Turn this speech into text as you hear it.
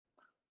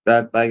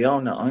در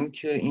بیان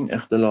آنکه این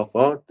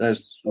اختلافات در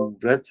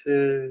صورت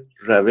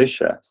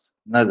روش است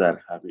نه در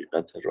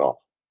حقیقت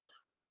راه.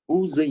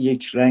 او ز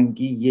یک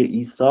رنگی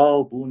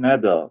عیسی بو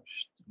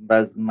نداشت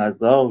وز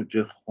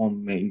مزاج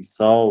خم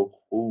عیسی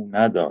خو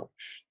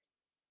نداشت.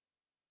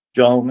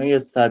 جامه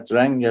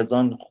صدرنگ از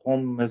آن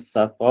خم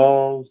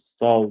صفا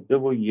ساده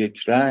و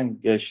یک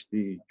رنگ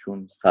گشتی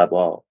چون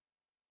صبا.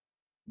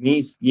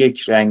 نیست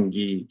یک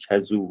رنگی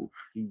کزو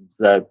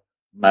خیزد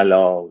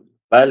ملال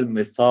بل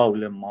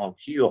مثال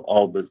ماهی و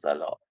آب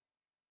زلال.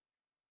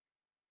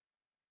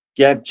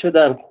 گرچه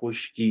در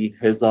خشکی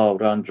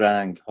هزاران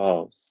رنگ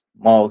هاست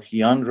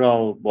ماهیان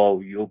را با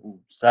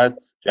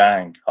یبوست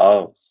جنگ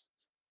هاست.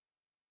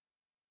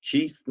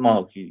 کیست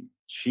ماهی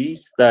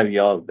چیست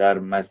دریا در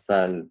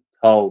مثل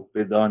تا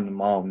بدان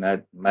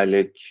ماند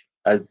ملک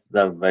عز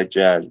و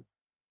جل.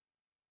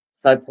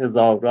 صد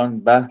هزاران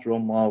بحر و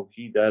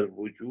ماهی در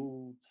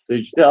وجود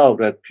سجده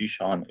آرد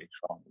پیشان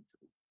اکرام جو.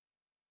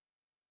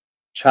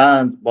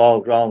 چند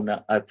باران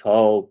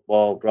عطا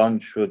باران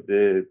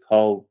شده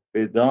تا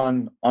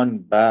بدان آن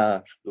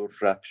بحر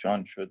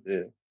درافشان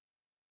شده.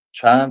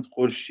 چند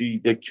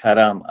خورشید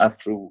کرم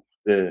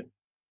افروخته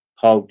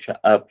تا که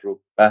ابر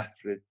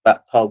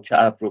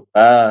و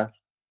بحر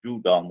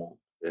جود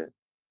آموخته.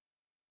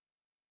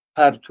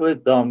 پرتو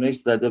دانش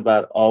زده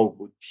بر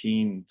آب و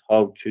تین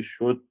تا که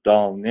شد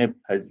دانه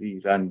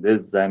پذیرنده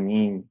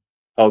زمین.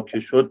 تا که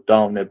شد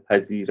دانه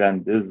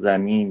پذیرنده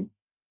زمین.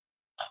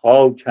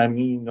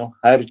 خاکمین و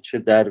هرچه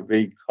در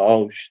وی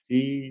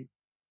کاشتی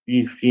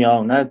بی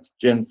خیانت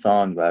جنس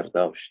آن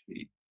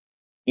برداشتی.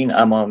 این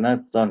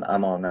امانت زان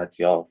امانت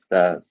یافته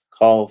است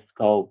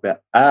کآفتاب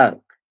عقل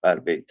بر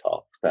وی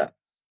تافته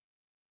است.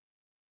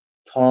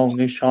 تا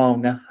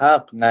نشان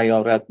حق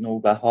نیارد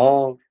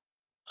نوبهار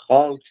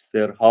خاک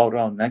سرها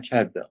را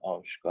نکرده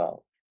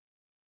آشکار.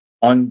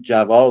 آن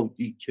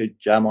جوادی که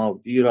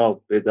جمادی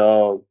را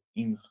بداد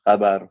این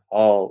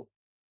خبرها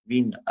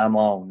وین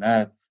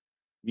امانت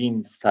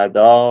وین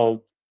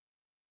سداد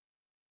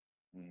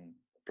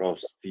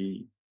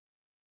راستی.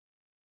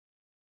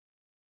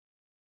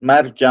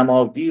 مر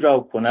جمادی را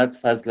کند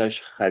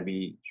فضلش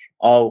خبیر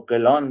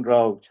عاقلان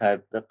را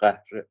کرده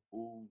قهر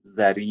او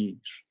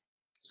ضریر.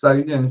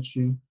 سعید یعنی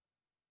چی؟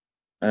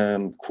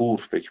 کور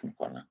فکر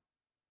میکنم.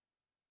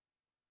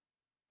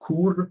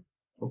 کور؟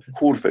 اوکی.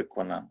 کور فکر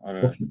کنم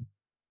آره. اوکی.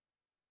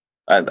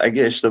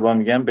 اگه اشتباه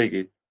میگم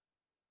بگید،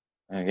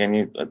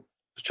 یعنی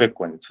چک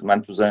کنید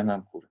من تو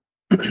ذهنم کوره.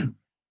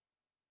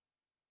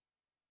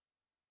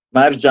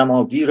 مر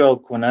جمادی را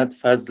کند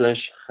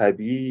فضلش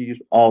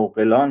خبیر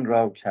عاقلان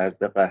را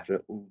کرده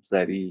قهر او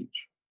ضریر.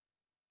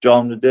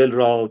 جان و دل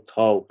را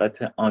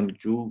طاقت آن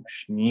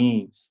جوش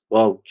نیست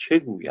با که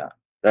گویم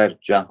در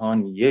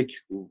جهان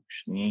یک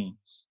گوش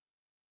نیست.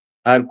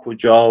 هر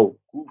کجا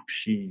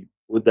گوشی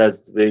بود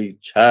از وی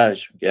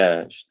چشم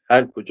گشت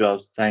هر کجا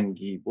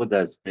سنگی بود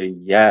از وی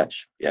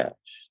یشم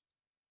گشت.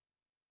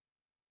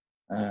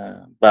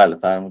 بله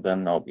فرمودن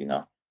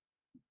نابینا.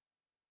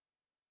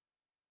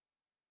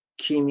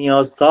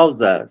 کیمیا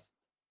ساز است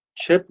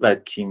چه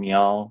بود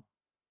کیمیا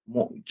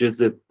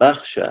معجزه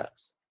بخش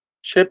است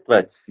چه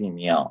بود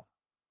سیمیا.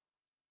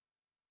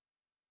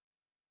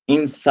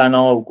 این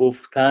ثنا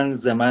گفتن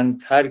ز من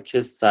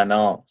ترک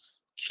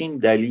ثناست کین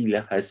دلیل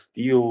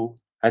هستی و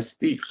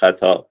هستی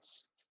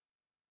خطاست.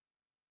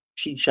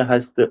 پیش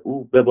هست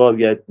او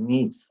بباید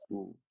نیست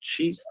بود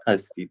چیست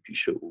هستی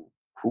پیش او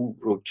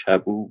کور و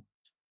کبود.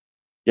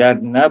 گر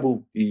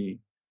نبودی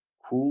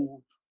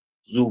کور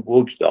زو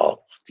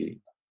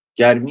بگداختی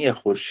گرمی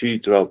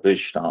خورشید را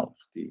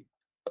بشناختی.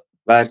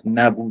 ور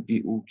نبودی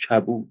او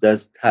کبود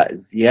از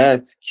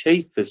تعزیت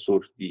کی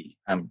فسردی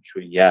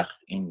همچو یخ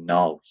این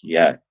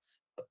ناحیت.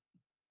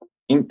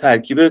 این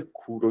ترکیب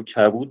کور و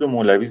کبود و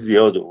مولوی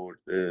زیاد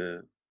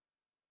آورده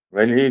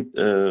ولی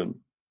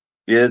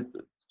یه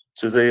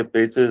چیزای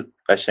بیت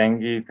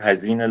قشنگی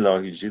حزین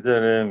لاهیجی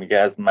داره میگه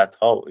از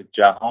متاع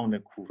جهان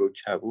کور و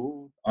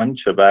کبود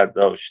آنچه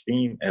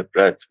برداشتیم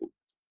عبرت بود.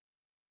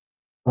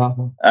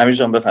 امیر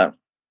جان بفرم.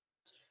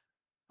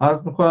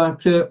 عرض میکنم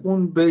که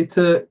اون بیت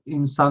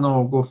این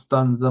ثنا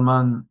گفتن ز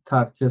من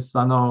ترک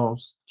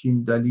ثناست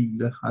کین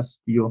دلیل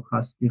هستی و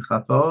هستی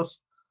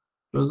خطاست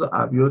جز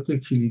ابیات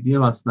کلیدی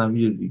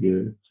مثنوی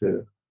دیگه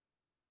که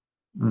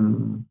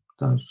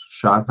در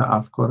شرح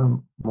افکار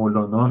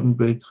مولانا این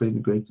بیت خیلی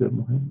بیت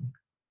مهمی.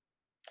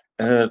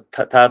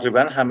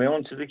 تقریبا همه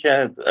اون چیزی که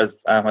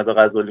از احمد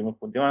غزالی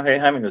میخوندیم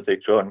همین رو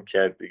تکرار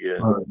میکرد دیگه.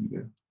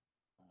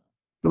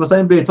 مثلا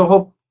این بیت ها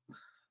خب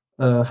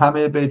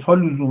همه بیت ها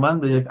لزوما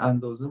به یک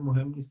اندازه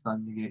مهم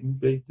نیستن دیگه. این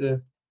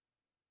بیت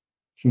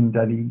کین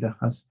دلیل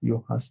هستی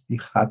و هستی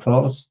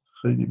خطاست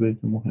خیلی بیت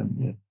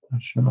مهمیه در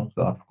شناخت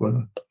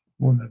افکار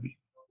مولوی.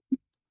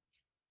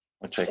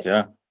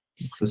 متشکرم.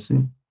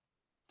 مخلصیم.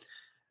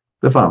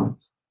 بفرمایید.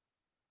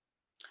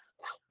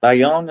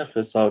 بیان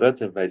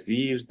خسارت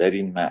وزیر در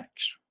این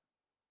مکر.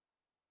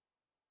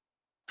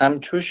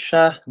 همچو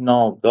شه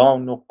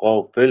نادان و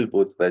غافل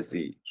بود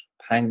وزیر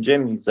پنجه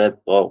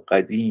میزد با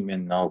قدیم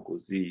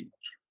ناگزیر.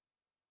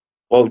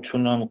 با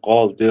چنان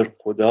قادر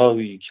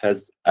خدایی که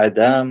از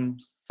عدم،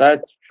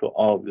 صد چو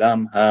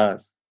عالم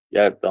هست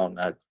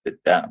گرداند به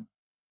دم.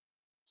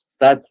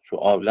 صد چو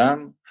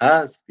عالم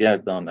هست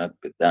گرداند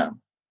به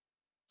دم.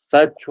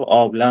 صد چو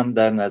عالم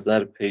در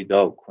نظر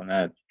پیدا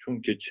کند،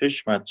 چون که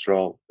چشمت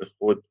را به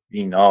خود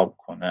بینا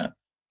کند.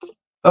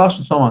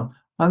 ببخشید سامان،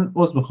 من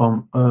عذر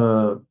میخوام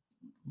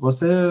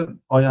واسه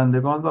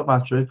آیندگان و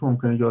بچه‌هایی که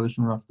ممکنه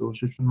یادشون رفته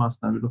باشه، چون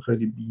مثنوی رو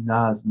خیلی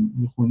بی‌نظم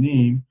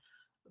میخونیم.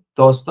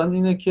 داستان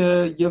اینه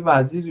که یه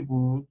وزیری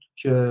بود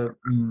که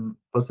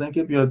واسه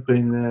اینکه بیاد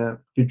بین،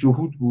 که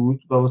جهود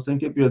بود و واسه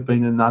اینکه بیاد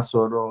بین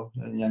نصارا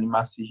یعنی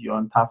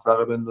مسیحیان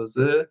تفرقه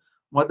بندازه،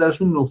 ما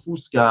درشون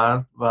نفوذ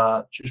کرد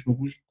و چشم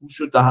و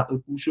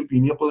گوش و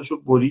بینی خودش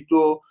رو برید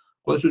و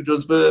خودش رو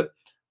جزو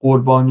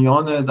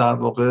قربانیان در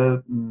واقع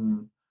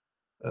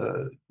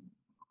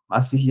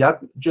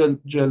مسیحیت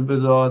جلوه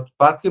داد.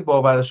 بعد که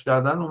باورش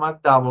کردن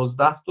اومد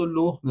 12 تا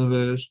لوح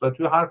نوشت و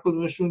توی هر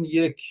کدومشون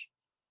یک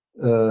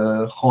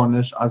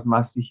خوانش از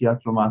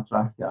مسیحیت رو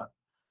مطرح کرد.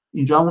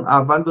 اینجا همون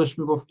اول داشت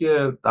میگفت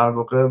که در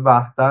واقع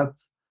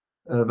وحدت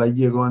و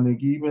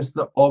یگانگی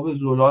مثل آب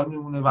زلال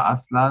میمونه و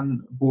اصلا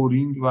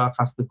بورینگ و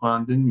خسته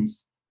کننده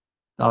نیست،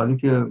 در حالی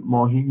که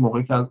ماهی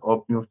موقعی که از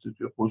آب میفته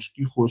توی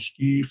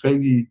خشکی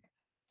خیلی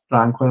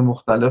رنگ‌های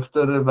مختلف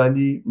داره،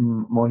 ولی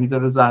ماهی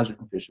داره زجر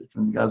میکشه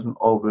چون دیگه از اون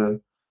آب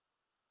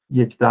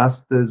یک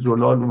دست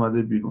زلال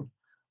اومده بیرون.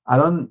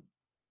 الان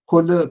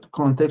کل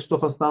کانتکست رو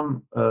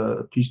خواستم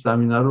پیش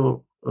زمینه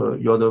رو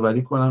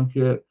یادآوری کنم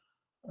که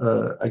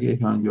اگه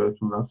احیانا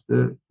یادتون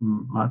رفته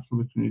متن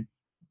رو بتونید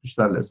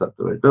بیشتر لذت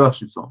ببرید.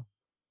 ببخشید سام.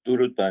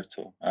 درود بر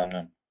تو.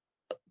 ممنون.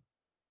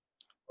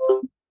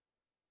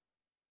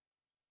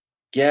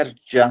 گر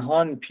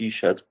جهان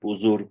پیشت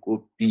بزرگ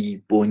و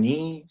بی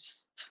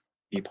بنیست،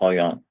 بی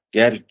پایان.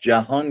 گر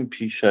جهان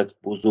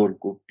پیشت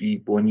بزرگ و بی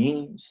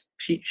بنیست،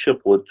 پیش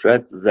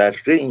قدرت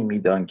ذره ای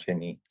میدان که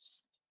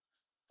نیست.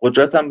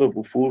 قدرت هم به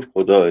وفور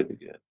خدای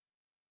دیگه.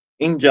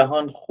 این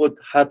جهان خود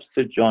حبس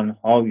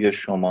جانهای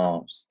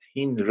شماست،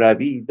 هین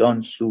روید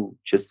آن سو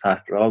که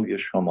صحرای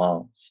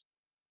شماست.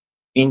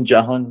 این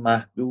جهان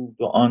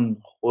محدود و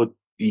آن خود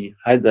بی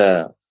حد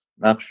است،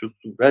 نقش و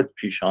صورت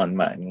پیش آن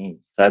معنی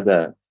صد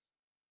است.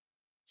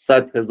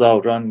 100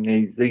 هزاران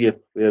نیزه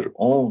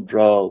فرعون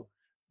را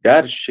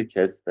در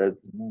شکست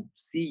از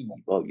موسی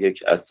با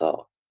یک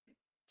عصا.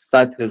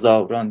 100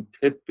 هزاران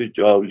طب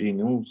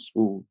جالینوس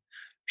بود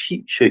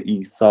پیش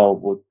عیسی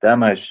و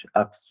دمش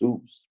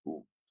افسوس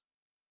بود.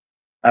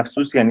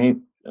 افسوس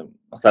یعنی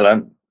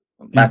مثلا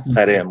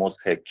مسخره،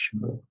 مضحک،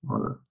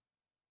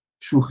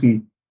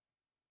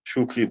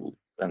 شوخی بود.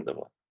 زنده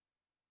باد.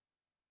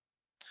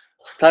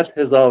 100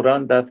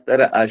 هزاران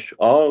دفتر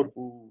اشعار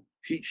بود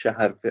پیش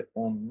حرف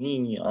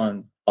امی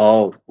آن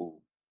آر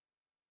بود.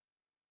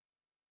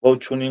 با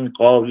چنین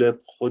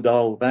قالب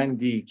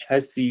خداوندی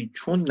کسی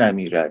چون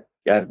نمیرد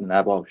گر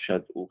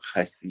نباشد او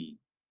خسی.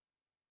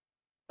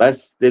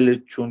 بس دل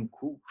چون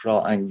کوه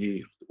را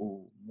انگیخت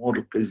او،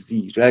 مرغ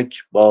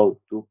زیرک با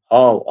 2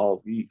 پا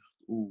آویخت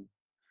او.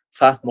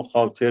 فهم و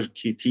خاطر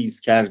که تیز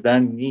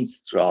کردن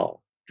نیست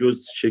را،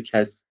 جز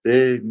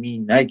شکسته می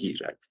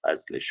نگیرد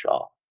فضل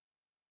شاه.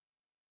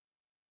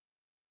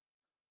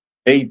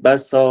 ای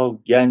بسا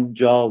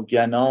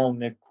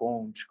گنجاگنان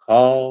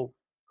کنجکاو،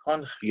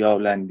 کان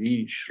خیال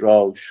اندیش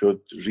را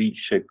شد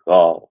ریش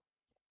گاو.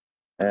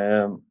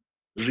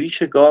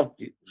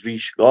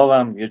 ریش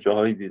گاوم یه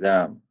جاهایی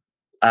دیدم،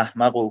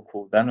 احمق و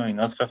کودن و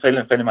ایناست.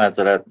 خیلی خیلی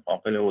معذرت میخوام،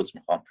 خیلی عذر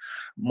میخوام.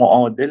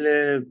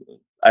 معادل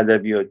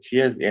ادبیاتی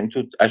یعنی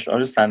تو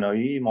اشعار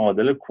سنایی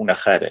معادل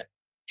کونه‌خره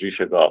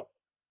ریش گاو.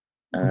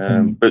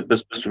 به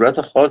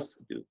صورت خاص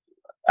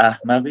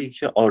احمقی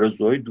که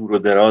آرزوهای دور و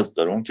دراز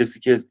داره، اون کسی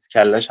که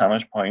کلش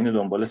همش پایین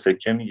دنبال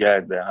سکه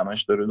میگرده،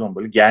 همش داره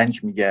دنبال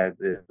گنج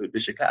میگرده به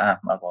شکل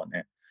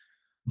احمقانه.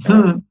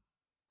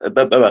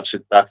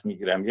 ببخشید وقت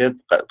میگیرم. یه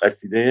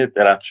قصیده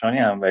درخشانی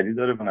انوری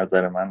داره به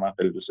نظر من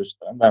خیلی دوستش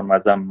دارم، در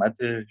مذمت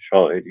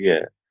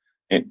شاعریه.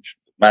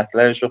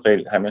 مطلعش رو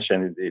خیلی همه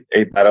شنیدید.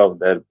 ای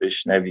برادر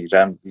بشنوی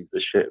رمزی ز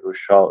شعر و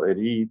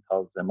شاعری،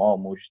 تازه ما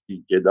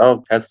مشتی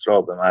گدا کس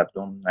را به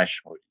مردم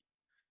نشمری.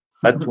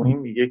 بعد تو این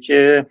میگه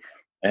که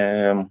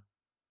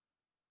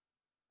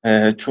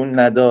چون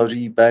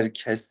نداری بر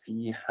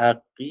کسی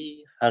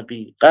حقی،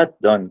 حقیقت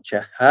دان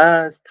که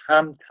هست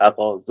هم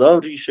تقاضا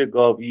ریش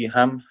گاوی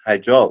هم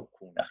حجا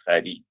کونه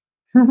خری.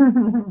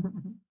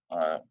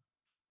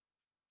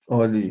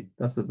 عالی،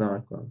 دست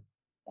دمت کنم.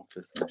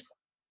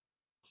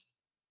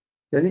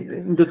 یعنی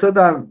این دوتا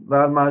در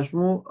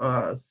مجموع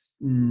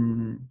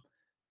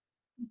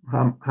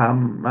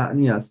هم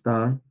معنی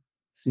هستن،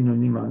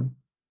 سینونیمن.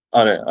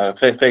 آره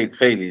خیلی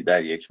خیلی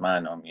در یک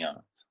معنا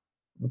میاد.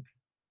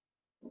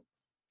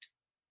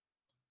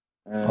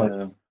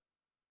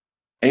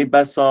 ای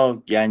بسا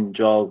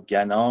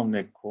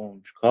گنجاگنان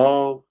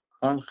کنجکاو،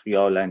 کان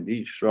خیال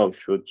اندیش را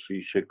شد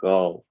ریش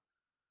گاو.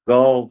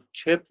 گاو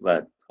چه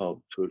بود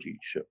تا تو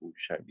ریش او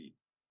شوی،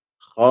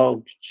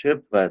 خاک چه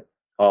بود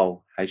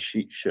تا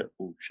حشیش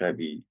او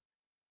شوی.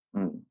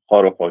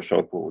 خار و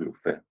خاشاک و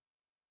علوفه.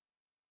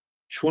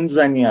 چون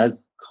زنی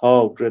از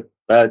کار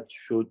بد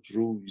شد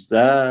روی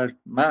زرد،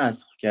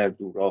 مسخ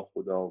کرد او را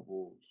خدا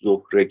و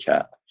زهره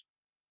کرد.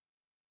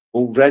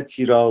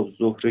 عورتی را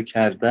زهره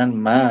کردن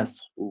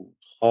مسخ بود،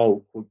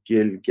 خاک و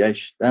گل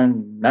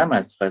گشتن نه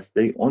مسخ است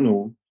ای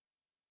عنود.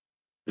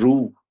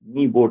 روح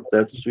می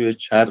بردت سوی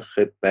چرخ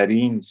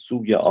برین،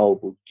 سوی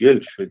آب و گل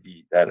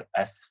شدی در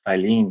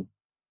اسفلین.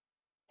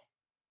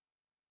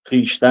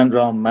 خویشتن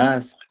را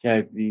مسخ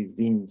کردی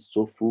زین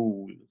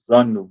سفول،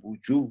 زان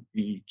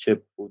وجودی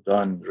که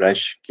بدان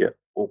رشک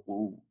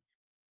عقول.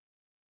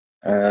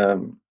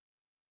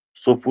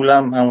 سفول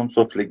هم همون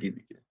سفلگی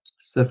دیگه.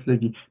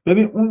 سفلگی.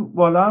 ببین اون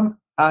بالا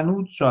هم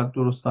عنود شاید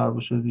درست تر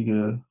باشه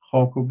دیگه،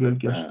 خاک و گل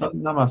گشتن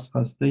نه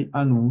مسخسته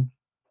عنود.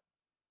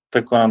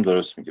 فکر کنم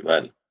درست میگی.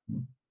 بله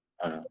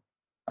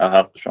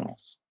حق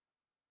شماست.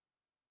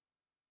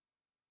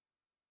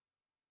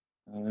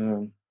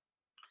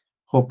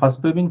 خب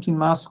پس ببین که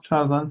مسخ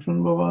کردن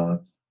چون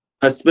بود.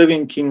 پس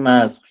ببین که این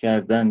مسخ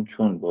کردن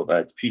چون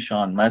بود، پیش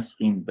آن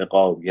مسخین به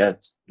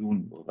غایت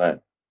دون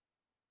بود.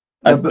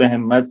 از به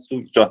همت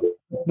سوی جا.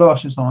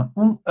 ببخشید سامان،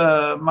 اون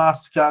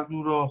مسخ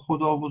کردو رو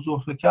خدا و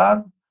زهره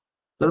کرد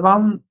داره به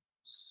همون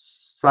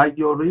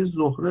سیاره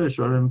زهره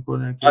اشاره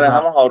میکنه که آره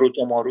همون هاروت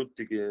و ماروت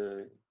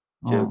دیگه،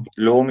 که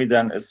لو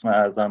میدن اسم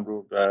اعظم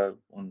رو و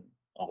اون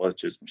آقا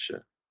چیز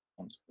میشه،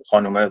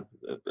 خانومه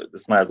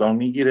اسم اعظم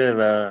میگیره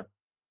و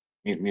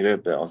میره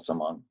به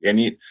آسمان.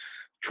 یعنی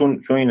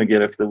چون اینو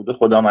گرفته بوده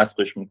خدا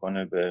مسخش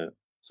میکنه به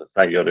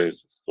سیاره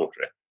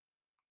زهره.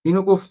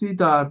 اینو گفتی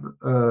در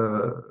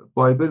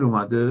بایبل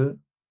اومده؟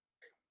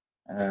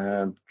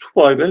 تو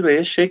بایبل به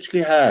یه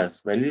شکلی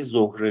هست ولی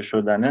زهره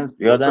شدنه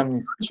یادم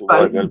نیست تو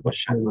بایبل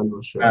باشه.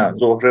 نه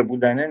زهره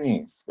بودنه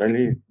نیست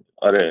ولی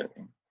آره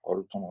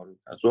هاروت و ماروت.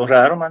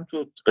 زهره رو من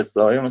تو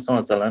قصه های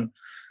مثلا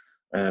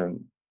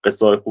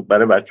قصه های خوب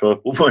برای بچه های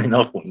خوب و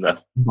اینا خوندم.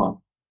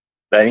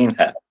 در این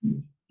حد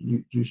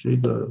ریشه‌ای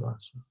داره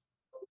بحث.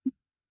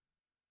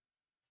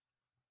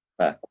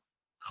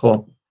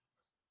 خب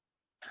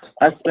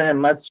اسب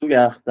همت سوی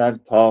اختر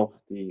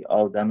تاختی،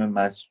 آدم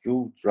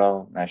مسجود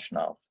را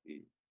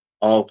نشناختی.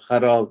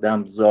 آخر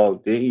آدم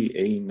زاده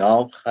ای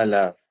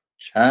ناخلف،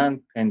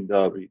 چند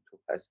پنداری تو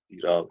پستی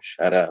را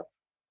شرف.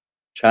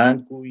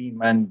 چند گویی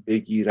من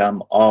بگیرم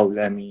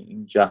عالمی،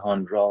 این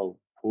جهان را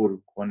پر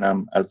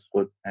کنم از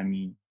خود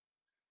همی.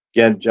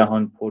 گر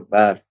جهان پر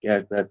برف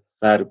گردد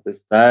سر به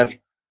سر،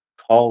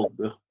 تا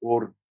به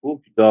خور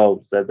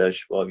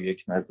بگدازدش با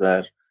یک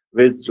نظر.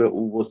 وزر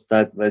او و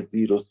 100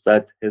 وزیر و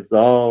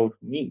 100,000،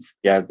 نیست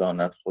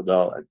گرداند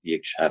خدا از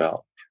یک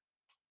شرار.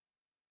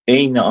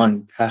 عین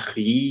آن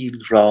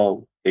تخییل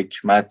را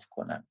حکمت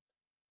کند،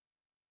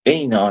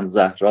 عین آن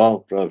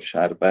زهراب را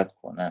شربت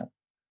کند.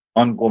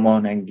 آن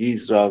گمان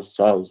انگیز را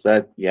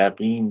سازد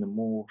یقین،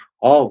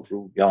 مورها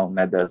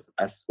رویاند از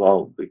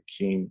اسباب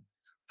کین.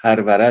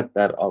 پرورد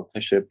در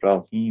آتش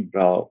ابراهیم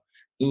را،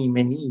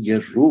 ایمنی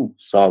روح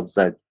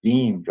سازد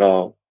بیم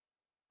را.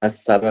 از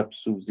سبب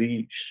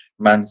سوزیش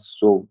من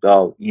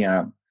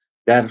سوداییم،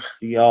 در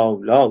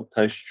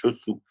خیالاتش چو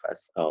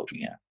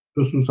سوفسطاییم.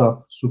 چو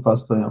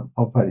سوفسطایم.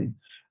 آفرین.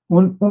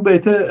 اون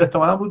بیت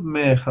احتمالا بود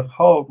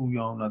مهرها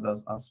رویاند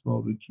از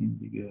اسباب کین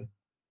دیگه.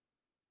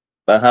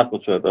 به حق و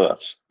تو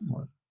ببخشید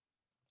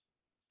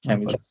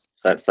کمی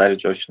سر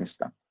جاش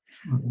نیستم.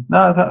 نه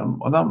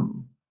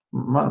آدم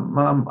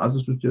منم از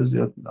سوتی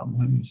زیاد میدم،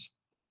 مهم نیست.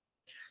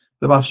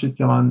 ببخشید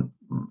که من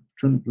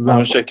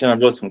چون شکرم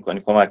لطف میکنی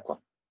کمک کن.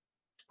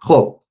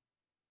 خب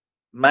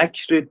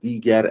مکر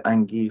دیگر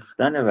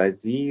انگیختن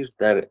وزیر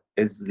در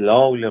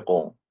اضلال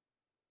قوم.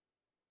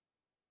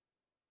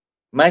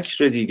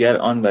 مکر دیگر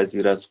آن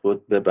وزیر از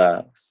خود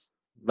ببست،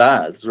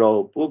 وعظ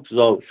را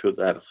بگذار شد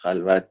در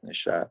خلوت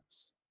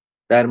نشست.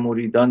 در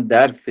مریدان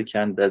در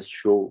فکند از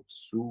شوق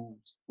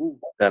سوز،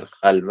 بود در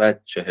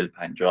خلوت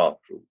 40-50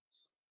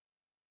 روز.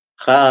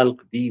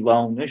 خلق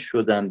دیوانه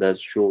شدند از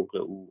شوق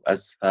او،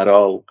 از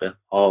فراق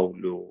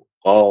حال و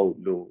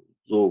قال و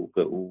ذوق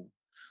او.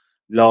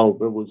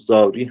 لابه و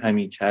زاری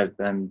همی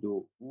کردند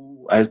و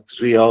او، از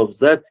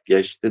ریاضت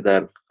گشته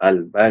در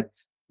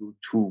خلوت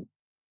دوتو.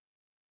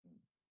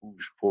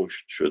 گوش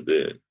پشت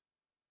شده.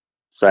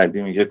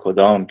 سعدی میگه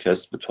کدام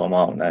کس به تو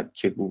ماند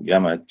که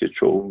گویمت که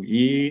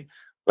چویی.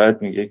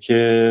 بعد میگه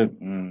که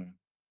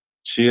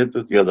چیه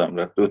یادم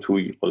رفت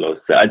دوتویی.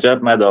 خلاصه عجب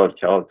مدار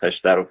که آتش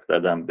در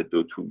افتادم به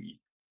دوتویی.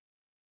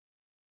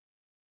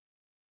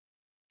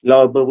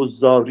 لابه و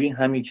زاری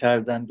همی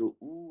کردند و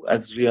او،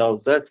 از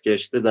ریاضت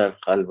گشته در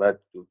خلوت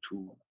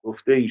دوتو.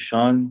 گفته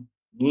ایشان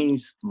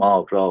نیست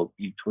ما را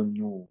بی تو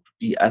نور،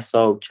 بی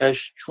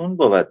عصاکش چون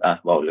بود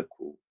احوال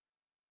کو.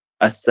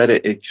 از سر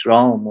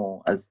اکرام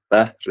و از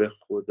بحر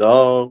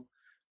خدا،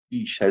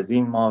 بیش از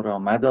این ما را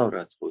مدار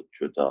از خود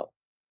جدا.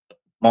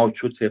 ما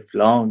چو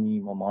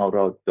طفلانیم و ما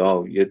را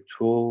دایه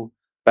تو،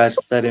 بر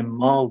سر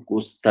ما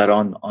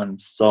گستران آن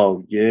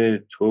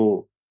سایه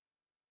تو.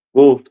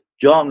 گفت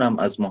جانم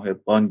از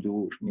محبان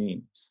دور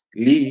نیست،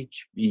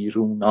 لیک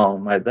بیرون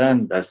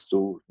آمدن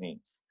دستور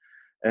نیست.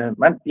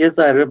 من یه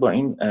ذره با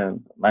این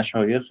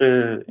مشایخ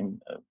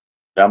این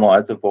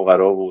جماعت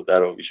فقرا و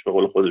دراویش به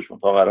قول خودشون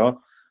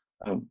فقرا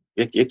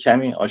یک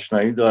کمی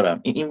آشنایی دارم.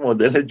 این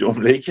مدل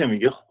جمله‌ای که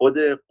میگه خود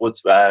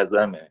قطب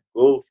اعظمه،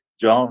 گفت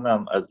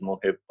جانم از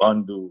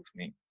محبان دور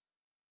نیست،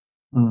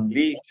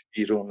 لیک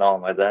بیرون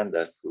آمدن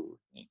دستور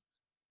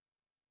نیست.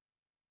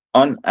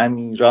 آن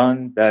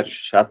امیران در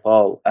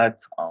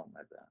شفاعت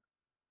آمدن،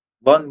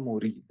 وان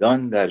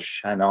مریدان در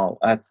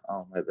شناعت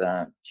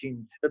آمدن.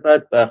 کین چه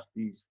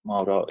بدبختی است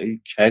ما را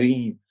ای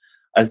کریم،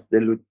 از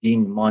دل و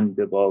دین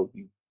مانده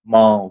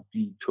ما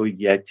بی تو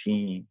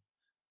یتیم.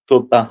 تو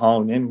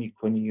بهانه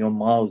میکنی و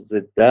ما ز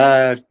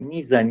درد،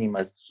 میزنیم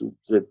از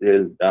سوز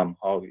دل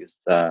دمهای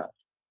سرد.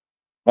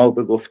 ما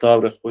به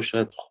گفتار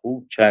خوشت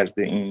خوب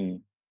کرده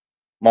ایم،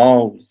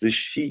 ما ز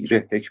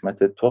شیر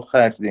حکمت تو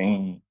خورده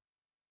ایم.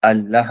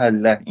 الله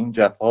الله این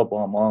جفا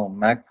با ما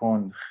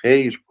مکن،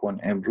 خیر کن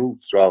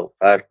امروز را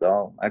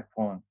فردا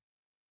مکن.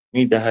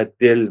 میدهد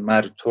دل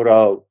مر تو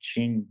را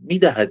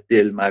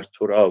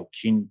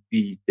کین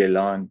بی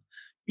دلان،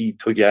 بی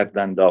تو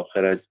گردند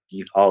آخر از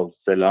بی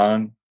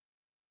حاصلان.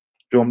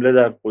 جمله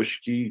در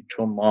خشکی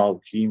چو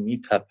ماهی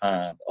می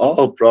طپند،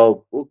 آب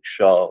را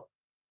بگشا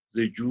ز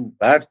جو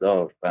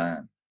بردار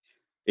بند.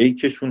 ای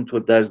که چون تو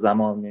در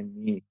زمان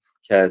نیست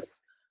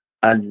کس،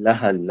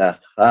 الله الله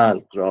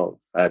خلق را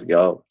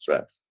فریاد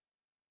رس.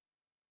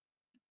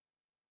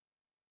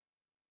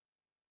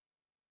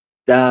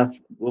 دفع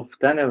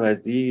گفتن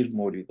وزیر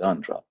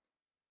مریدان را.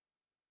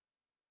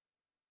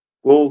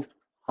 گفت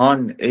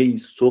هان ای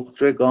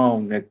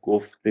سخرگان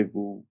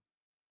گفتگو،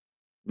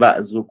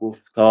 وعظ و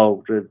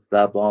گفتار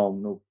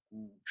زبان و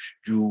گوش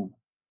جو.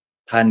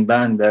 پنبه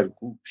اندر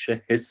گوش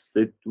حس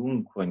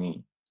دون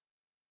کنید،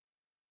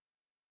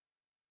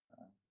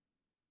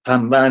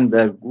 پنبه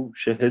اندر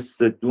گوش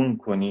حس دون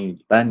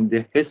کنید. بند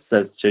حس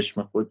از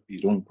چشم خود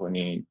بیرون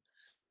کنید.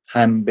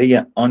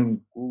 پنبه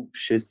آن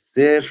گوش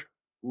سر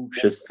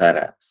گوش سر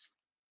است،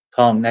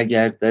 تا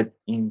نگردد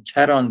این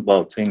کر آن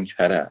باطن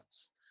کر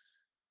است.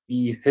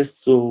 بی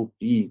حس و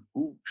بی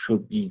گوش و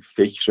بی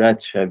فکرت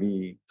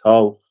شوی،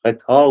 تا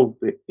خطاب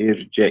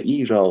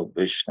ارجعی را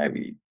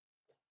بشنوی.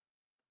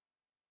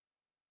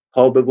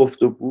 تا به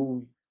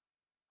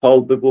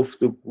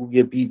گفت و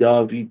گوی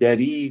بیداری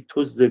دری،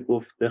 تو ز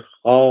گفت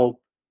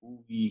خواب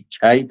گویی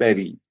کی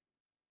بری.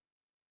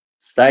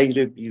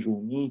 سیر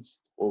بیرونی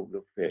است قول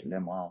و فعل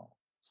ما،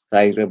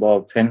 سیر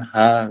باطن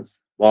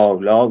هست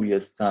بالای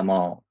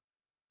سما.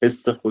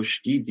 حس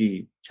خشکی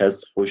دید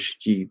کز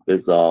خشکی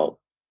بزاد،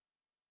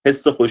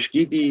 حس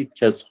خشکی دید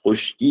کز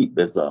خشکی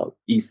بزاد.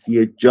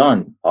 عیسی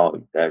جان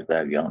پای در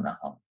دریا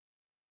نهاد،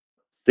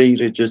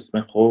 سیر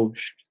جسم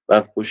خشک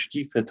بر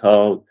خشکی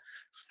فتاد.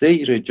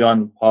 سیر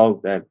جان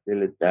پا در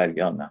دل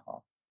دریا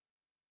نهاد.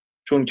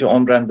 چون که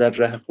عمر اندر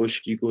ره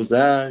خشکی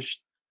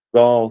گذشت،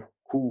 گاه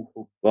کوه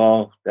و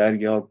گاه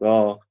دریا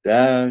گاه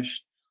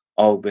دشت.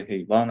 آب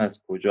حیوان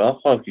از کجا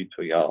خواهی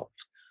تو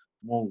یافت،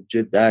 موج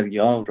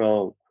دریا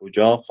را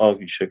کجا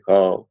خواهی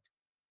شکافت.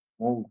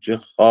 موج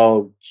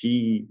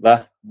خاکی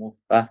وهم و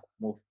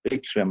فهم و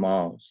فکر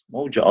ماست،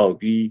 موج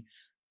آبی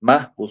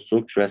محو و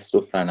سکر است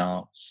و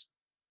فناست.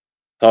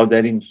 تا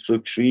در این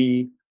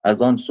سکری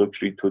از آن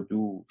سکری تو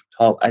دور،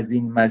 تا از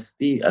این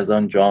مستی از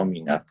آن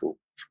جامی نفور.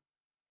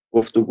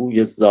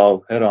 گفتگوی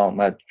ظاهر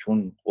آمد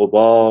چون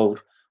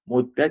غبار،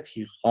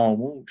 مدتی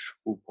خاموش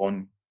خو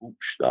کن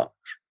گوش دار.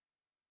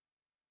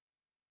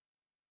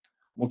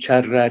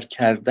 مکرر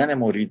کردن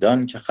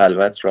مریدان که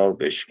خلوت را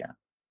بشکن.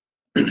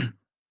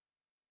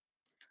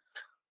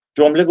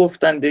 جمله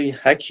گفتند ای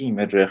حکیم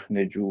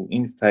رخنه جو،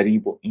 این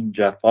فریب و این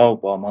جفا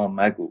با ما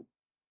مگو.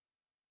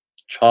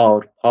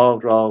 چار پا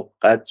را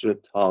قدر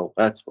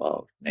طاقت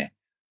بار نه،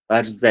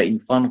 بر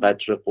ضعیفان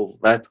قدر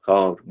قوت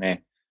کار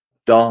نه.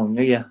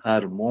 دانه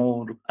هر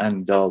مرغ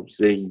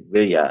اندازه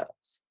وی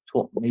است،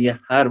 طعمه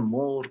هر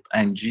مرغ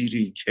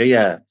انجیری کی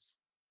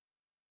است.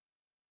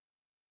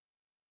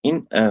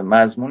 این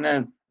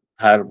مضمون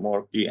هر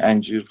مرغی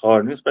انجیر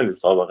خوار نیست، ولی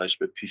سابقش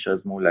به پیش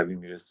از مولوی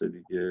میرسه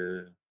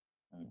دیگه.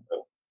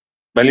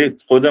 ولی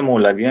خود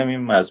مولوی هم این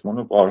مضمون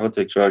رو بارها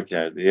تکرار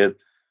کرده. یه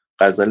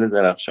غزل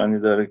درخشانی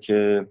داره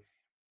که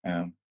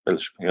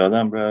بلش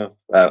یادم رفت،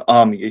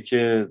 میگه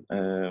که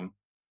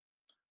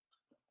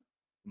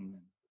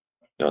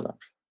یادم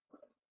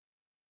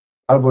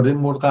درباره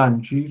مرغ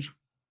انجیر.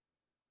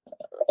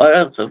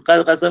 آره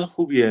غزل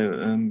خوبیه.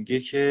 میگه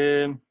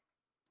که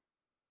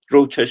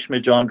رو چشم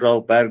جان را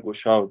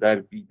برگشا در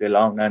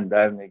بیدلان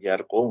اندر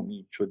نگر.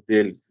 قومی چو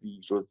دل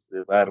زیر و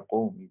زبر،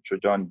 قومی چو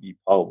جان بی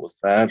پا و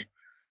سر.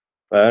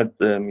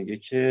 بعد میگه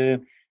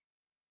که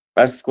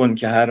بس کن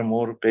که هر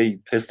مرغی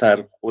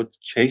پسر خود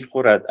کی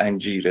خورد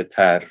انجیر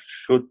تر.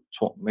 شد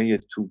طعمه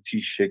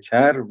طوطی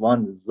شکر،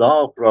 وان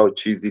زاغ را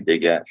چیزی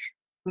دگر.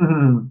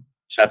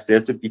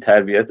 شخصیت بی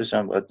تربیتش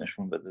هم باید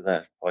نشون بده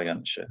در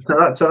پایان شعر.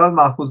 چقدر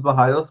محفوظ به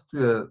حیاس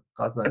توی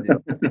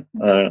غزلیات.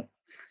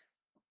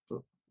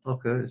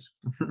 اوکی.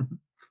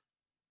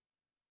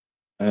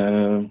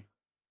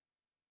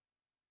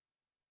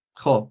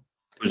 خب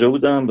کجا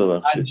بودم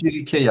ببخشید؟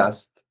 انجیری کی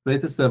است؟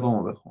 بیت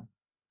سومو بخون.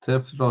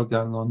 طفل را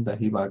گرنان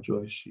دهی بر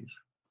جای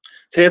شیر.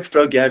 طفل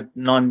را گر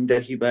نان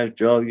دهی بر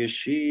جای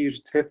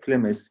شیر، طفل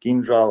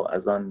مسکین را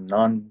از آن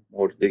نان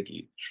مرده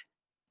گیر.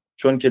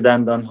 چون که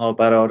دندانها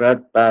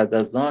برآرد بعد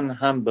از آن،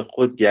 هم به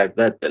خود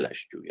گردد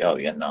دلش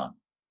جویای نان.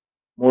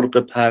 مرغ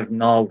پر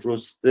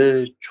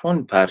نارسته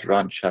چون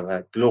پران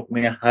شود،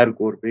 لقمه هر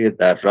گربه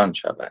دران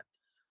شود.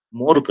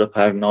 مرغ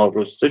پر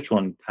نارسته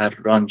چون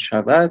پران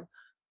شود،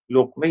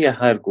 لقمه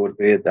هر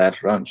گربه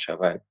دران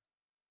شود.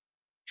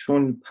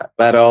 چون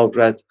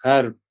برآرد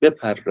پر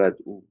بپرد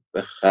او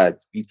به خود،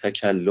 بی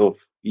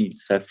تکلف بی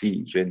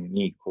صفیر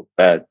نیک و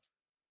بد.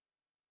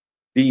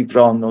 دیو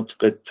را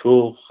نطق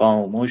تو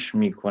خاموش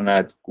می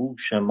کند،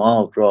 گوش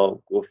ما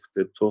را گفت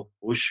تو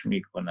هوش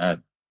می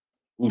کند.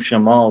 گوش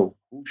ما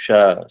هوش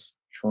است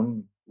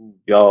چون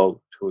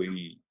گویا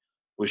تویی،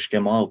 پشک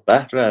ما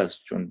بحر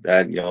است چون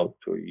دریا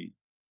تویی.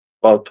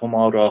 با تو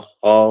ما را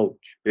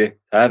خاک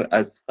بهتر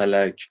از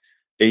فلک،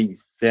 ای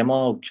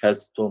سماک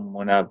از تو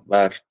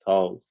منور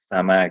تا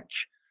سمک.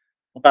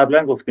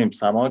 قبلا گفتیم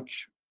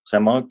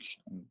سماک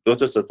دو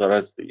تا ستاره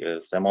است دیگه،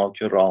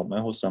 سماک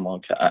رامه و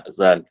سماک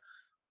اعزل.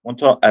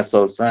 منتها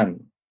اساسا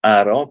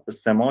اعراب به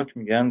سماک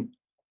میگن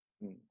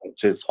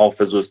چیز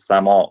حافظ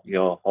السما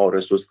یا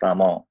حارس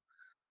السما،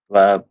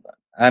 و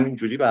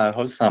همینجوری به هر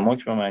حال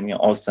سماک به معنی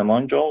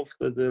آسمان جا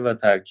افتاده و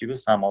ترکیب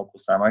سماک و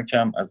سمک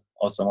هم از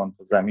آسمان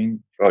تا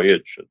زمین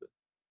رایج شده.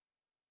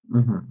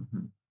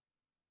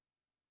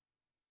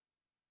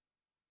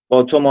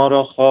 با تو ما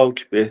را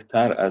خاک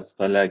بهتر از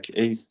فلک،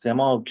 ای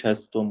سماک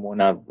از تو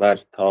منور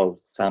تا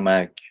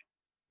سمک.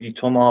 بی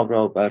تو ما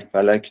را بر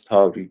فلک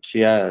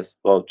تاریکی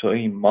است، با تو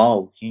ای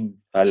ماه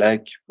این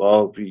فلک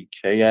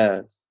باریکی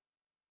است.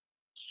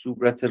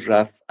 صورت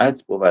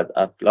رفعت بود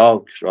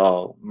افلاک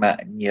را،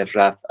 معنی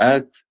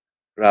رفعت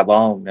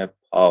روان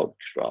پاک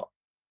را.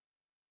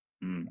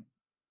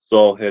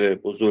 ظاهر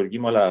بزرگی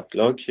مال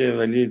افلاکه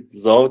ولی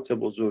ذات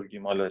بزرگی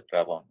مال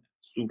روان.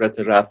 صورت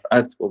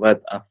رفعت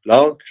بود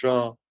افلاک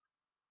را،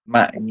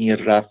 معنی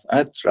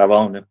رفعت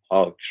روان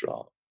پاک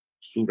را.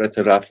 صورت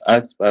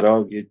رفعت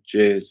برای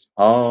جسم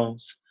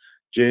هاست،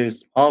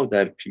 جسم ها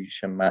در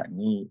پیش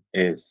معنی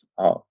اسم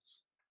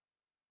هاست.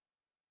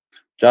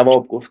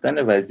 جواب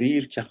گفتن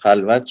وزیر که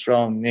خلوت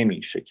را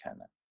نمی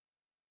شکند.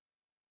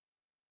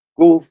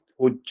 گفت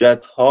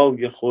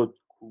حجتهای خود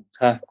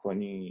کوته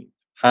کنید،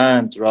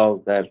 پند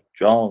را در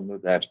جان و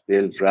در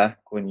دل ره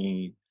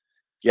کنید.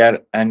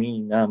 گر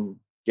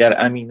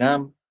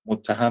امینم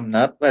متهم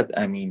نبود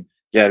امین،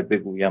 گر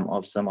بگویم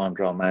آسمان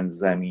را من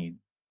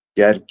زمین.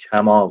 گر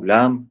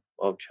کمالم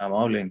با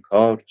کمال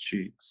انکار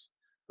چیست،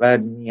 ور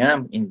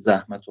نیم این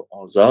زحمت و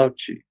آزار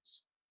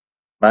چیست.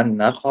 من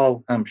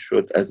نخواهم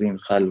شد از این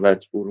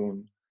خلوت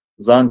برون،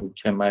 زان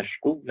که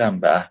مشغولم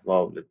به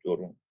احوال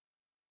درون.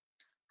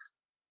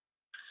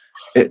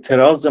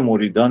 اعتراض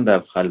مریدان در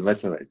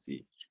خلوت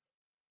وزیر.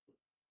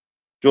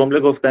 جمله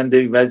گفتند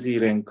ای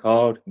وزیر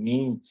انکار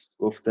نیست،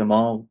 گفت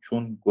ما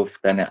چون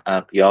گفتن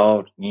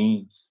اغیار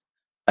نیست.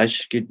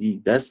 اشک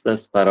دیده است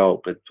از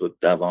فراق تو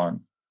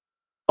دوان،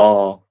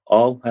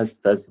 آه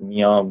هست از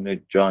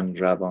میان جان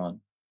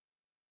روان.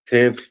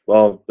 طفل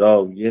با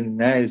دایه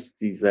نه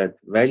استیزد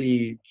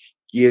ولی،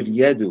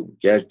 گرید او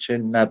گرچه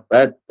نه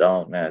بد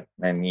داند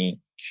نه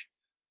نیک.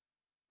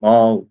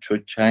 ما چو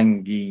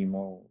چنگیم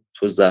و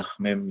تو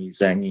زخمه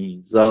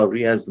میزنی،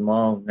 زاری از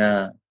ما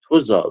نه تو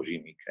زاری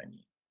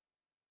میکنی.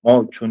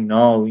 ما چو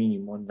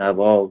ناییم و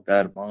نوا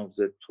در ما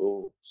ز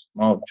توست،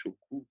 ما چو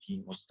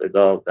کوهیم و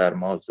صدا در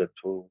ما ز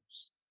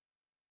توست.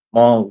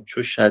 ما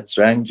چو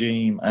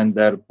شطرنجیم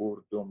اندر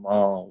برد و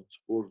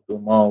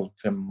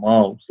مات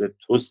ما ز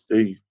توست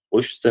ای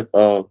خوش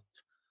صفات.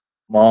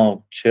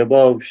 ما که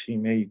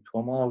باشیم ای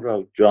تو ما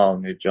را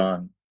جان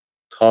جان،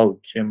 تا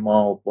که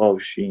ما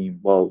باشیم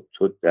با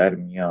تو در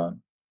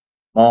میان.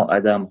 ما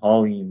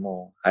عدمهاییم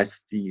و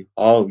هستی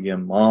های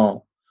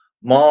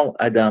ما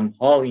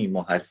عدمهاییم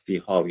و هستی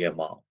های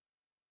ما.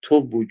 تو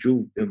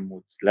وجود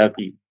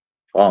مطلقی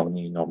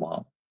فانی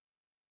نما.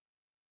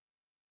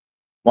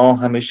 ما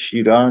همه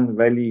شیران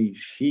ولی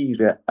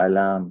شیر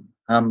علم،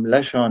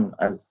 حمله شان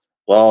از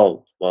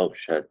باد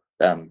باشد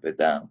دم به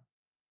دم.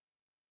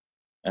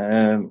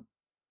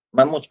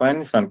 من مطمئن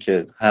نیستم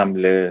که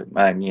حمله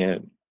معنی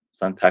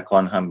مثلا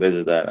تکان هم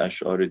بده در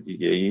اشعار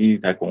دیگه ای،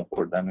 تکان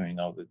خوردن و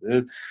اینا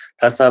بده.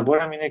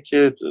 تصورم اینه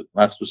که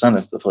مخصوصا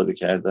استفاده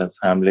کرده از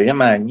حمله یه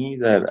معنی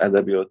در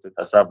ادبیات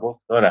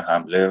تصوف داره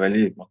حمله،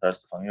 ولی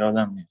متاسفانه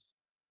یادم نیست.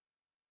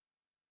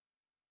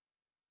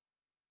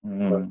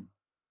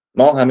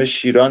 ما همه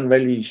شیران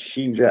ولی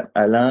شیر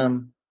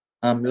علم،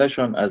 حمله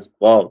شان از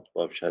باد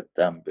باشد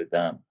دم به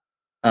دم.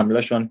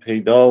 حمله شان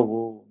پیدا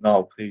و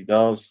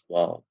ناپیداست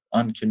باد،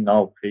 آن که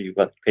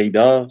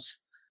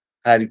پیداست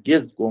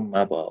هرگز گم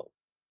مباد.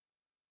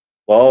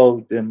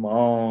 باد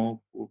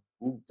ما و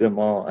بود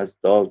ما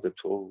از داد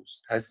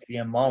توست،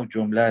 هستی ما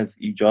جمله از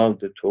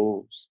ایجاد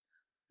توست.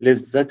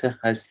 لذت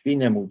هستی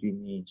نمودی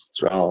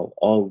نیست را،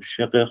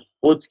 عاشق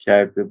خود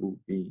کرده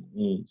بودی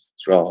نیست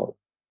را.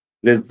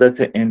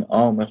 لذت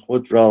انعام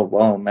خود را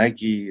وا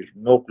مگیر،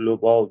 نقل و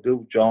باده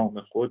و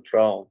جام خود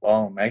را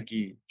وا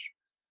مگیر.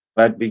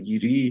 ور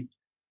بگیری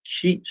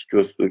کیت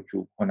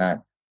جستجو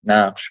کند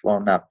نقش با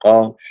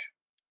نقاش؟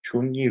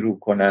 چون نیرو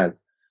کند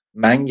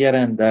منگر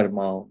اندر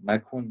ما،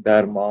 مکن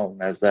در ما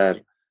نظر،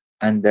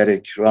 اندر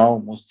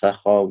اکرام و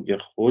سخای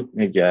خود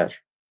نگر.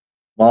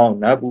 ما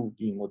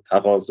نبودیم و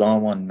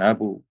تقاضامان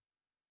نبود،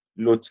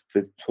 لطف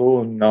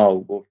تو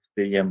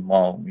ناگفته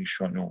ما می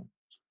شنود.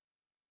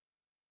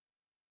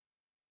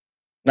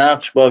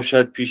 نقش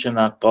باشد پیش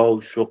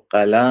نقاش و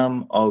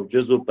قلم،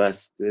 عاجز و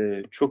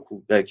بسته چو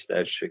کودک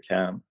در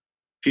شکم.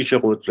 پیش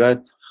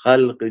قدرت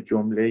خلق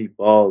جمله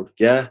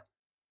بارگه،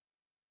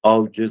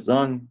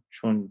 عاجزان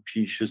چون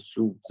پیش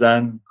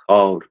سوزن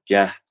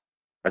کارگه.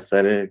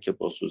 اثره که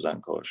با سوزن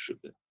کار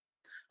شده.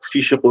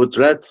 پیش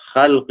قدرت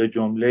خلق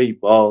جمله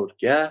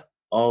بارگه،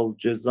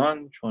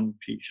 عاجزان چون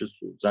پیش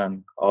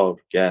سوزن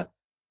کارگه.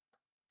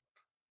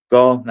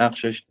 گاه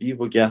نقشش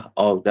دیو و گه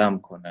آدم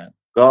کند،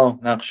 گاه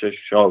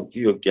نقشش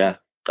شادی و گه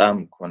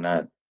غم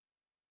کند.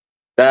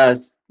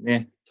 دست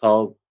نه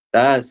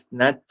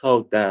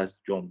تا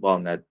دست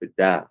جنباند به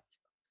دفع،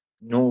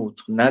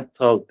 نطق نه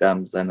تا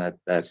دم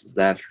زند در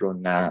زر و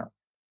نفع.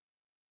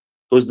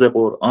 تو ز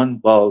قرآن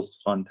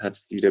بازخوان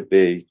تفسیر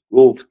بیت،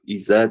 گفت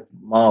ایزد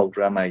ما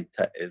رمیت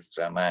اذ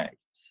رمیت.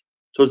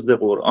 تو ز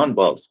قرآن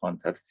بازخوان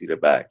تفسیر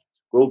بیت،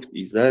 گفت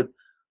ایزد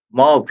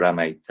ما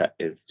رمیت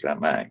اذ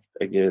رمیت.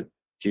 اگه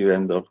تیر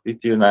انداختی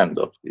تیر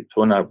ننداختی،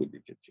 تو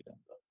نبودی که تیر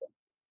انداختی.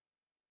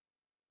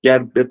 گر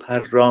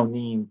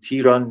بپرانیم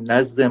تیر آن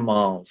نزد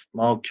ماست،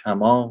 ما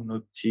کمان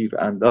و تیر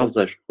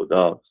اندازش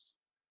خداست.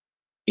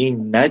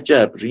 این نه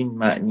جبر، این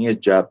معنی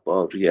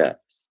جباری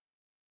است،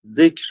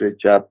 ذکر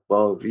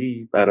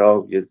جباری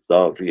برای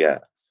زاری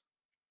است.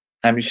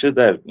 همیشه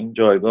در این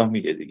جایگاه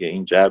میگه دیگه،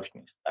 این جبر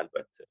نیست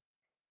البته.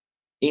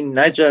 این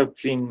نه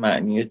جبر، این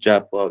معنی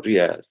جباری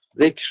است،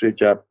 ذکر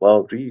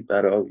جباری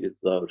برای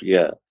زاری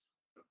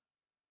است.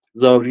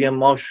 زاری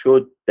ما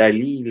شد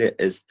دلیل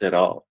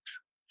اضطرار،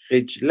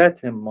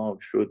 خجلت ما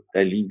شد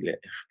دلیل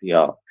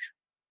اختیار.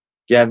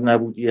 گر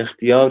نبودی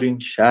اختیار این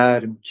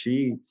شرم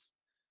چیست،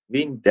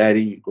 وین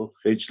دریغ و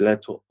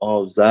خجلت و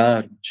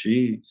آزرم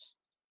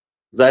چیست.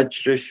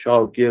 زجر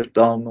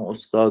شاگردان و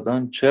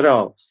استادان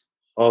چراست،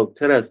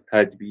 خاطر از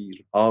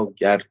تدبیرها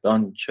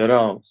گردان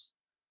چراست.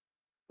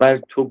 بر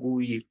تو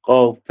گویی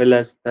غافل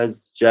است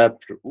از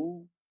جبر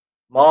او،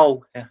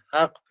 ماه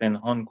حق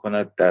پنهان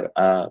کند در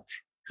ابر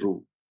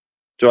رو.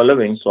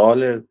 جالبه، این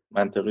سوال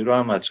منطقی رو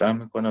هم مطرح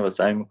میکنه و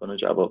سعی میکنه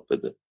جواب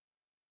بده.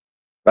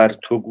 بر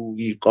تو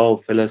گویی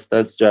غافل است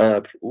از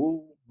جبر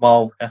او،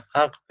 ماه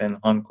حق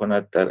پنهان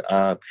کند در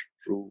ابر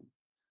رو.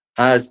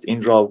 هست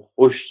این را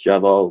خوش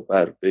جواب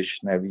ار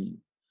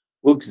بشنوی،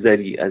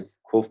 بگذری از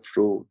کفر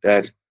و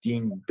در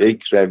دین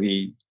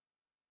بگروی.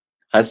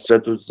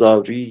 حسرت و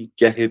زاری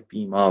گه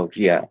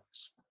بیماری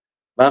است،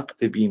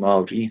 وقت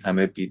بیماری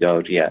همه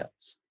بیداری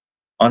است.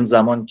 آن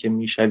زمان که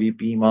میشوی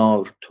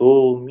بیمار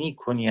تو،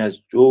 میکنی از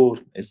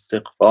جرم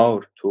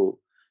استغفار تو.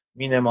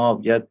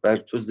 مینماید بر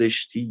تو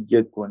زشتی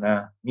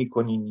گنه،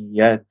 میکنی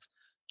نیت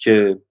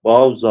که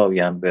باز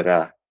آیم به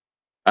ره.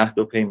 عهد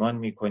و پیمان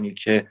میکنی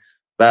که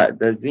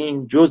بعد از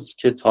این، جز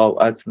که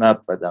طاعت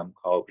نبودم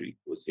کاری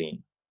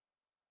گزین.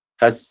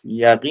 پس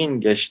یقین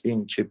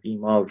گشتیم که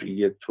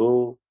بیماری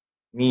تو،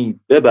 می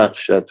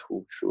ببخشد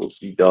هوش و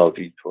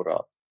بیداری تو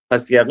را.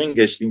 پس یقین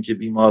گشتیم که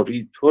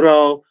بیماری تو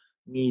را،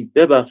 می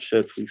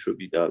ببخشد هوش و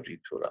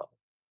بیداری تو را.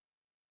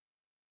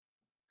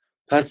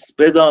 پس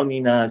بدان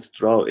این است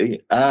را ای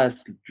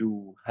اصل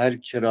جو، هر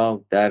که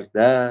را در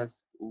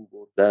دست او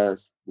برده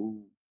است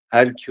بود.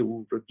 هر که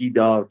او را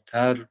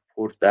بیدارتر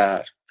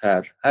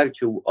پردردتر، هر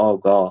که او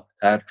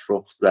آگاهتر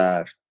رخ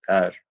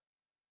زردتر.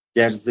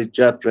 گر ز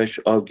جبرش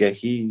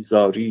آگهی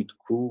زارید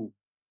کو،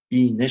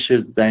 بینش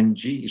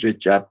زنجیر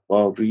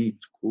جبارید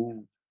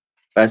کو.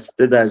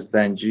 بسته در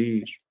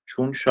زنجیر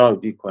چون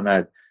شادی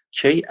کند،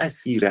 کی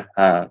اسیر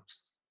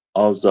حبس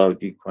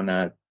آزادی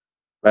کند.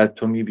 و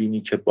تو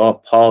میبینی که با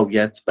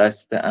پایت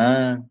بسته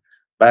اند،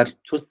 بر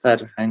تو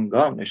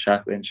سرهنگان شه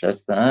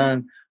بنشسته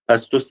اند.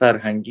 پس تو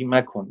سرهنگی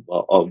مکن با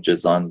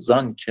عاجزان،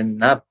 زان که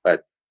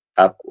نبود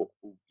طبع و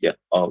خوی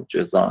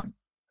عاجزان.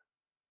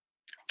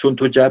 چون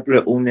تو جبر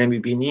او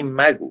نمیبینی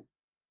مگو،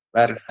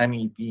 ور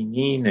همی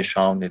بینی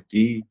نشان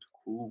دید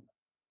کو.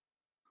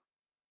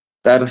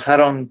 در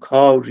هر آن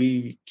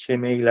کاری که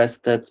میل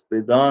استت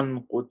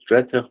بدان،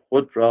 قدرت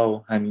خود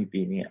را همی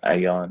بینی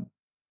عیان.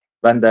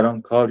 واندر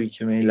آن کاری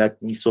که میلت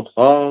نیست و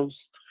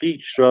خواست،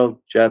 خویش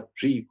را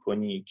جبری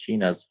کنی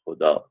کین از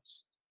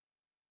خداست.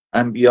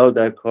 انبیا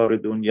در کار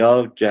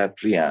دنیا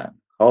جبری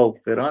اند،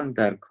 کافران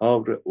در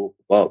کار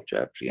عقبی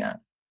جبری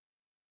اند.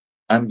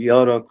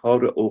 انبیا را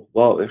کار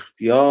عقبی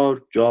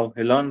اختیار،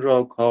 جاهلان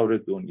را کار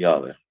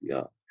دنیا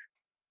اختیار.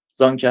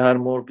 زان که هر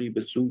مرغی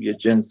به سوی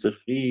جنس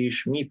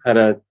خویش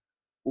میپرد،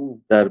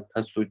 او در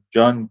پس و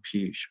جان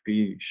پیش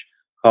پیش.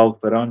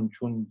 کافران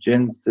چون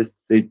جنس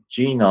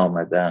سجین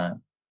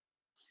آمدند،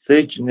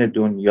 سجن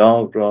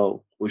دنیا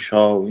را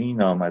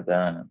گشایین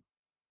آمدند.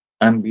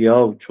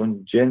 انبیا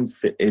چون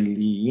جنس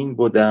علیین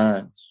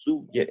بودند،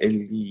 سوی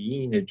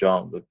علیین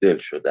جان و دل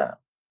شدند.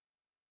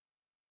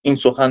 این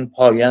سخن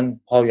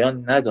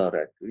پایان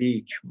ندارد،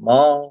 لیک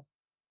ما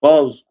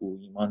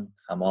بازگوییم آن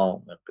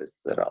تمام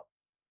قصه را.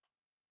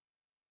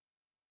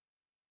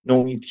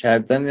 نومید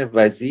کردن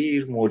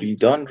وزیر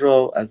مریدان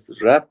را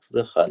از ربض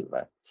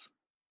خلوت.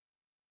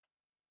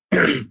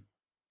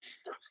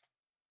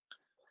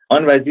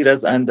 آن وزیر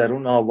از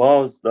اندرون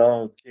آواز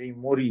داد که ای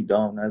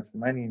مریدان از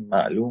من این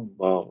معلوم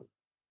باد،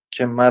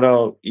 که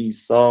مرا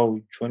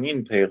عیسی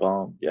چنین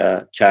پیغام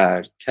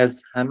کرد که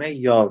از همه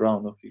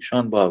یاران و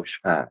خویشان باش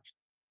فرد.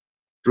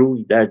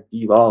 روی در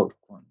دیوار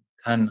کن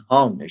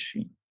تنها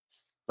نشین،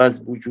 و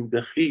از وجود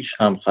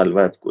خویش هم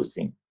خلوت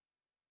گزین.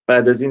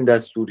 بعد از این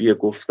دستوری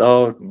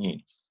گفتار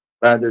نیست،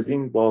 بعد از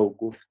این با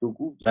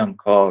گفتگویم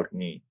کار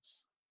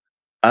نیست.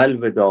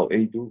 الوداع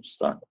ای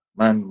دوستان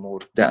من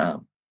مرده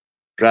ام،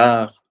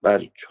 رخت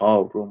بر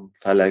چارم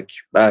فلک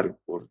بر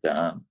برده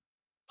ام.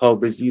 تا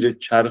به زیر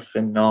چرخ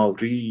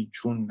ناری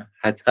چون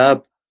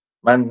حطب،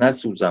 من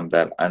نسوزم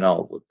در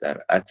عنا و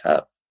در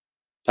عطب.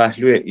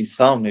 پهلوی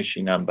عیسی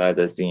نشینم بعد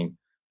از این،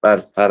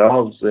 بر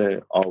فراز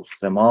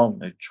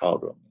آسمان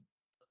چارم.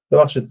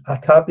 ببخشید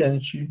عطب یعنی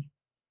چی؟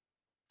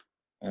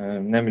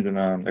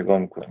 نمیدونم، نگاه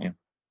میکنیم.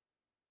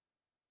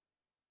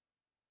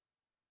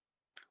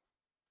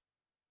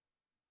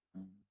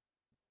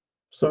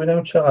 بس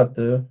ببینم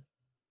چقدره.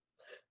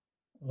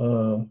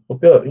 خب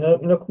بیا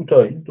اینا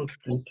کوتاه، این دو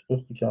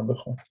کم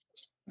بخون.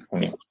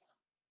 میکنیم.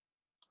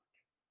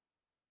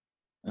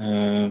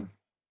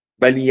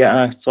 ولی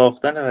عهد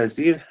ساختن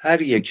وزیر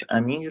هر یک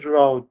امیر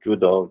را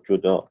جدا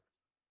جدا.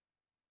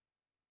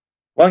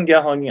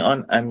 وانگهانی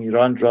آن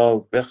امیران را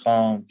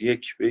بخواند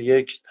یک به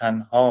یک،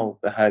 تنها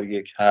به هر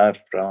یک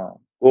حرف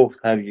راند.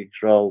 گفت هر یک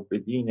را به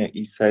دین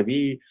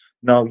عیسوی،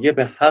 نایب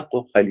حق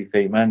و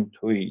خلیفه من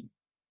تویی.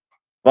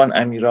 وان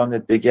امیران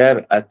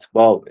دیگر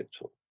اتباع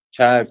تو،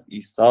 کرد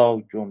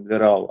عیسی جمله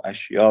را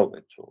اشیاء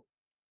تو.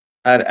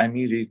 هر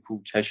امیری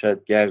کو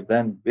کشد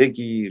گردن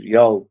بگیر،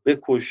 یا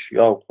بکش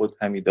یا خود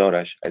همی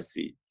دارش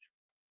اسیر.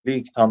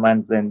 لیک تا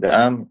من زنده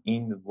ام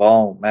این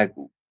وا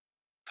مگو،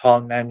 تا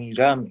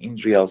نمیرم این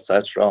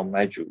ریاست را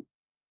مجو.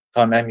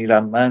 تا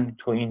نمیرم من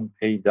تو این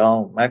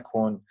پیدا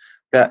مکن،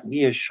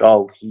 دعوی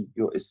شاهی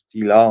و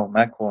استیلا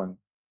مکن.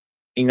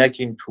 اینک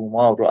این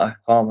تومار و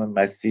احکام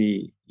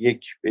مسیح،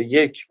 یک به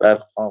یک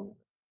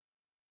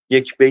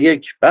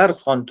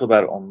برخوان تو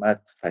بر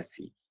امت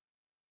فصیح.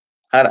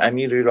 هر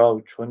امیری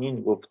را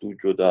چنین گفت او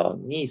جدا،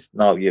 نیست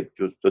نایب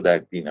جز تو در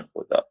دین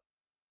خدا.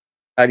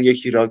 هر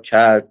یکی را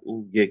کرد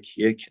او یک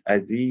یک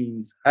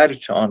عزیز،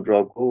 هرچه آن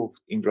را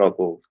گفت این را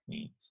گفت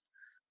نیز.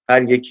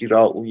 هر یکی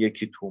را او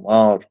یکی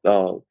تومار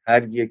داد،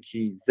 هر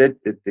یکی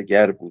ضد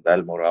دگر بود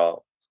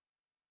المراد.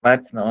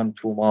 متن آن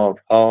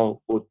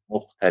تومارها بود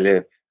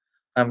مختلف،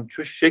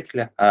 همچو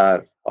شکل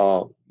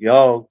حرفها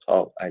یا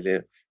تا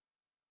الف.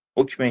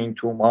 حکم این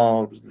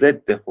تومار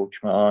ضد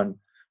حکم آن،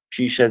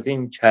 پیش از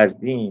این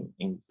کردیم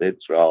این ضد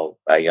را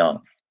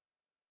بیان.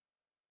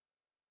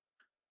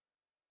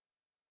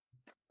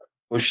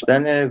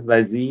 کشتن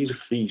وزیر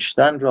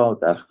خویشتن را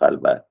در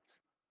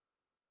خلوت.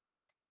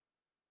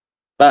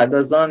 بعد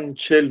از آن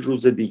 40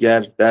 روز دیگر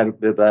در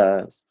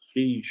ببست،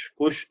 خویش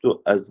کشت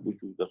و از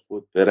وجود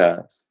خود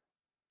برست.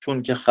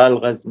 چون که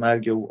خلق از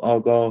مرگ او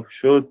آگاه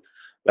شد،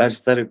 بر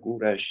سر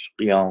گورش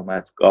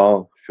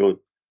قیامتگاه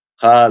شد.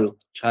 خلق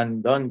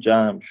چندان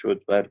جمع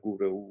شد بر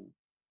گور او،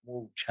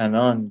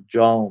 موکنان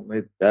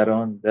جامه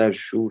دران در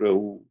شور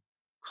او.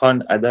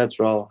 کان عدد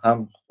را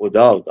هم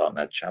خدا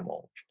داند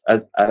شمرد،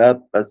 از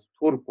عرب و از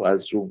ترک و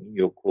از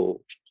رومی و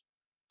کرد.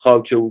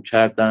 خاک او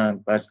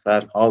کردند بر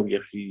سرهای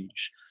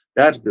خویش،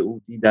 درد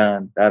او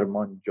دیدند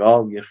درمان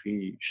جای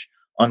خویش.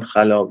 آن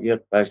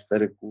خلایق بر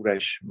سر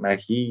گورش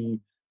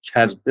مهی،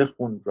 کرده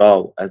خون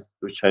را از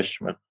دو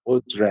چشم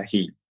خود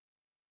رهی.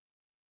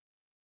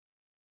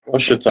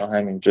 باشه تا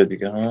همینجا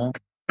دیگه ها.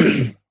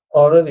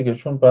 آره دیگه،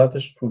 چون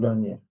بعدش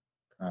طولانیه.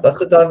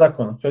 دست در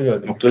نکنه، خیلی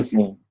عالی.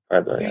 مخلصیم،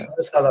 فدای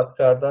طلب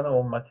کردن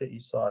امت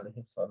عیسی علیه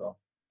السلام.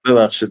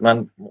 ببخشید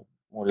من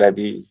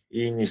مولوی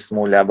نیست،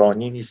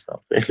 مولوانی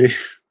نیستم.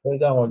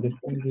 خیلی عالی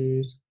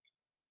خوندی.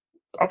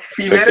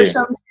 فیلرش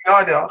هم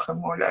زیاده آخه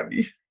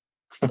مولوی.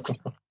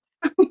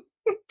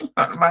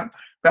 من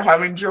به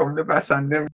همین جمله بسنده